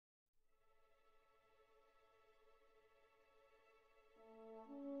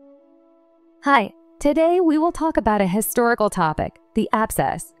Hi, today we will talk about a historical topic, the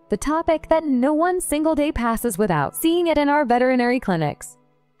abscess, the topic that no one single day passes without seeing it in our veterinary clinics.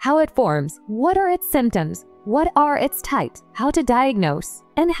 How it forms, what are its symptoms, what are its types, how to diagnose,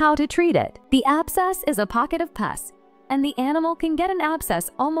 and how to treat it. The abscess is a pocket of pus, and the animal can get an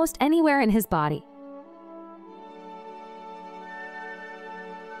abscess almost anywhere in his body.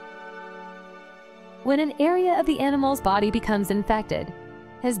 When an area of the animal's body becomes infected,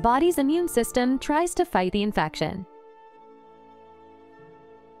 his body's immune system tries to fight the infection.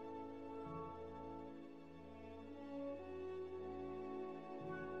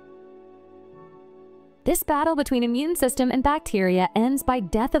 This battle between immune system and bacteria ends by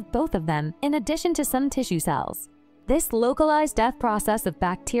death of both of them, in addition to some tissue cells. This localized death process of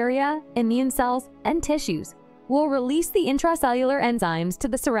bacteria, immune cells, and tissues will release the intracellular enzymes to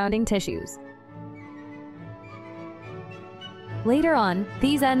the surrounding tissues. Later on,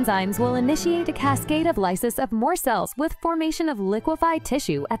 these enzymes will initiate a cascade of lysis of more cells with formation of liquefied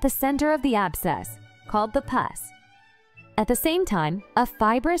tissue at the center of the abscess, called the pus. At the same time, a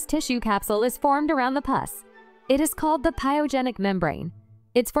fibrous tissue capsule is formed around the pus. It is called the pyogenic membrane.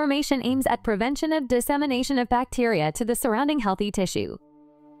 Its formation aims at prevention of dissemination of bacteria to the surrounding healthy tissue.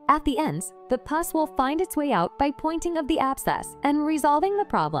 At the ends, the pus will find its way out by pointing of the abscess, and resolving the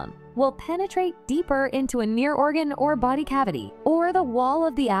problem will penetrate deeper into a near organ or body cavity, or the wall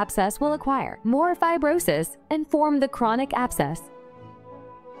of the abscess will acquire more fibrosis and form the chronic abscess.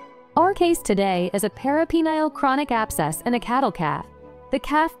 Our case today is a para-penile chronic abscess in a cattle calf. The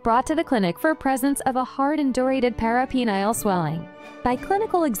calf brought to the clinic for presence of a hard indurated para-penile swelling. By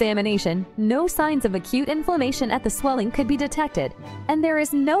clinical examination, no signs of acute inflammation at the swelling could be detected, and there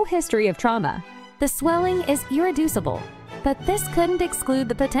is no history of trauma. The swelling is irreducible, but this couldn't exclude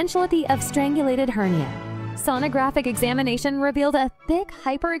the potentiality of strangulated hernia. Sonographic examination revealed a thick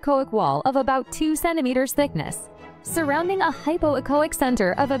hyperechoic wall of about 2 centimeters thickness, surrounding a hypoechoic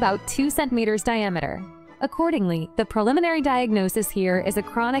center of about 2 centimeters diameter. Accordingly, the preliminary diagnosis here is a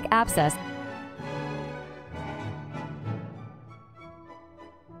chronic abscess.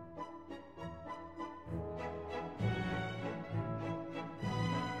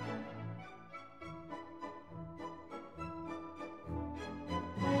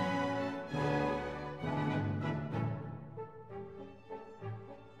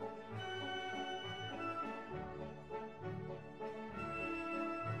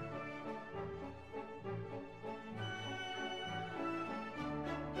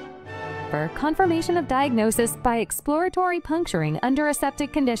 Confirmation of diagnosis by exploratory puncturing under a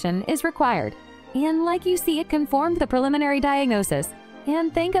septic condition is required, and like you see, it conformed the preliminary diagnosis,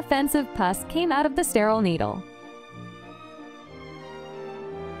 and think offensive pus came out of the sterile needle.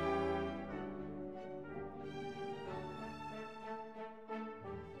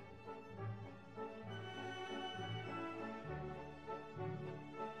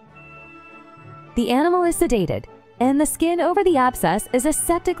 The animal is sedated, and the skin over the abscess is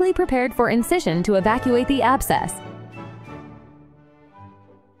aseptically prepared for incision to evacuate the abscess.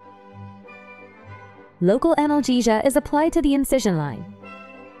 Local analgesia is applied to the incision line.